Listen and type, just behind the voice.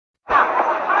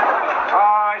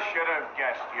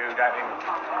best, you, Daddy.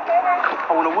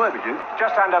 I want to work with you.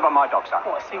 Just hand over my dog, son.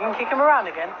 What, so you can kick him around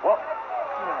again? What?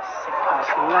 You're a sick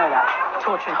person, you know that.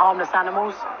 Torturing harmless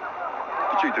animals.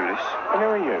 Did you do this? And who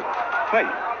are you? Me?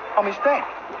 I'm his dad.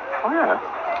 Oh, yeah?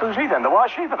 Who's he then? The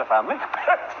white sheep of the family?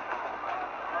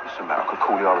 Listen, Matt, I could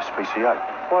call the RSPCA.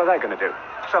 What are they going to do?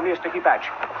 Sell me a sticky badge?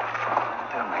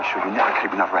 They'll make sure you never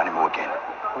keep another animal again.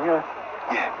 Oh, yeah?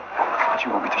 Yeah. Do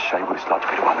you want me to show you what it's like to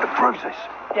be the one with the bruises?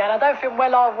 Yeah, and I don't think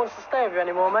Wellard wants to stay with you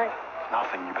anymore, mate.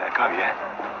 Nothing, you better go, yeah?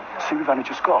 See, we've only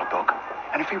just got a dog.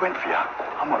 And if he went for you,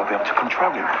 I might not be able to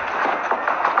control him.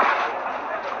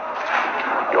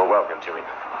 You're welcome to him.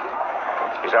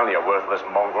 He's only a worthless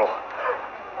mongrel.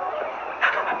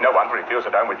 No wonder he feels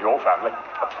at home with your family.